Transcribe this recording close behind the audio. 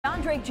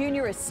John Drake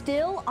Jr. is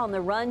still on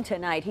the run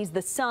tonight. He's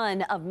the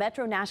son of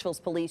Metro Nashville's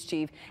police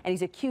chief, and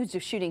he's accused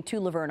of shooting two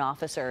Laverne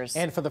officers.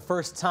 And for the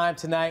first time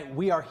tonight,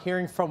 we are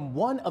hearing from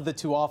one of the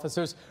two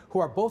officers who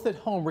are both at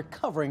home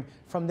recovering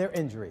from their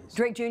injuries.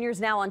 Drake Jr.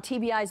 is now on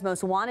TBI's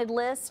most wanted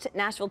list.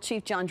 Nashville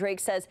Chief John Drake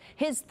says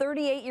his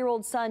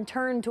 38-year-old son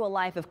turned to a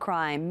life of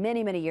crime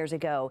many years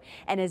ago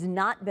and has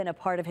not been a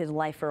part of his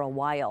life for a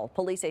while.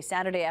 Police say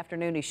Saturday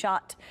afternoon he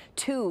shot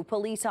two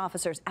police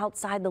officers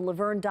outside the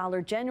Laverne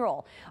Dollar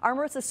General. Our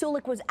Marissa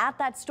Sulik was at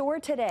that store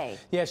today.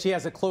 Yeah, she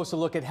has a closer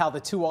look at how the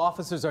two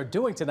officers are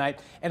doing tonight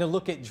and a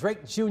look at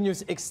Drake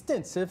Jr.'s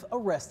extensive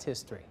arrest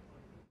history.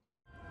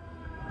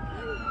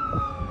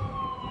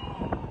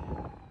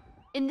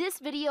 In this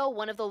video,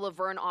 one of the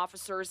Laverne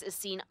officers is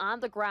seen on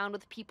the ground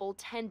with people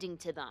tending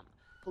to them.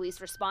 Police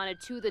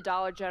responded to the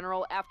Dollar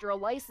General after a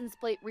license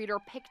plate reader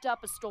picked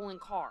up a stolen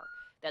car.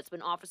 That's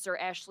when Officer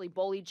Ashley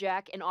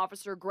Bolyjack and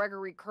Officer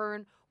Gregory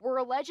Kern were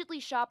allegedly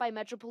shot by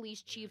Metro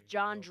Police Chief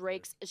John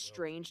Drake's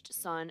estranged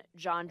son,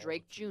 John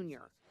Drake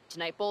Jr.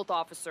 Tonight, both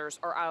officers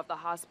are out of the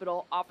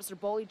hospital. Officer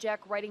Bolyjack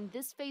writing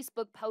this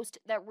Facebook post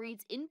that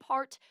reads in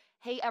part,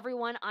 "Hey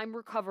everyone, I'm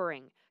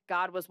recovering.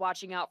 God was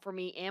watching out for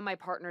me and my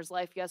partner's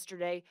life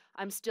yesterday.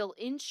 I'm still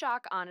in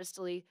shock,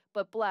 honestly,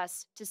 but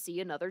blessed to see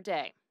another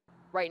day."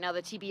 Right now,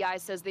 the TBI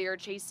says they are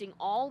chasing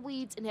all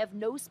leads and have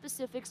no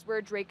specifics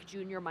where Drake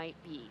Jr.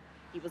 might be.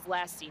 He was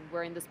last seen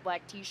wearing this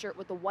black t-shirt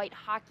with a white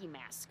hockey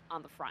mask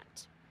on the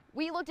front.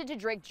 We looked into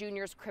Drake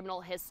Jr.'s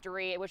criminal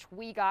history, which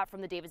we got from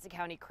the Davidson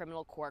County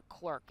Criminal Court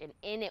clerk. And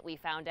in it, we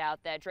found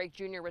out that Drake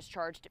Jr. was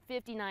charged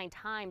 59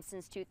 times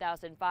since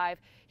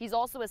 2005. He's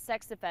also a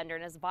sex offender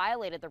and has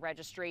violated the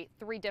registry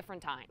 3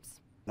 different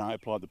times. I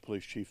applaud the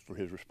police chief for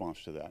his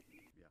response to that.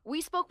 We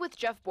spoke with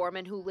Jeff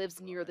Borman, who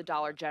lives near the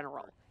Dollar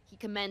General. He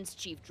commends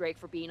Chief Drake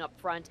for being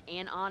upfront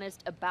and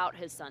honest about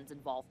his son's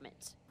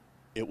involvement.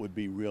 It would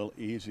be real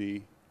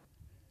easy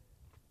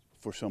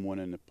for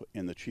someone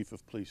in the chief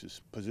of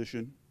police's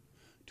position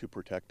to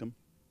protect them.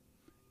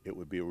 It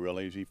would be real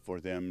easy for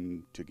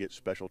them to get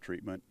special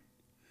treatment,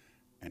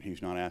 and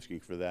he's not asking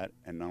for that.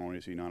 And not only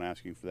is he not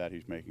asking for that,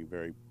 he's making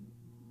very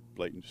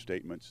blatant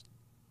statements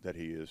that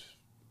he is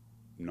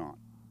not.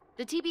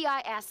 The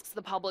TBI asks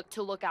the public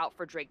to look out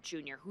for Drake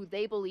Jr., who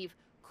they believe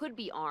could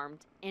be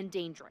armed and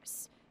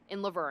dangerous.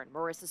 In Laverne,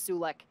 Marissa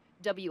Sulik,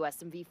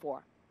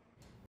 WSMV4.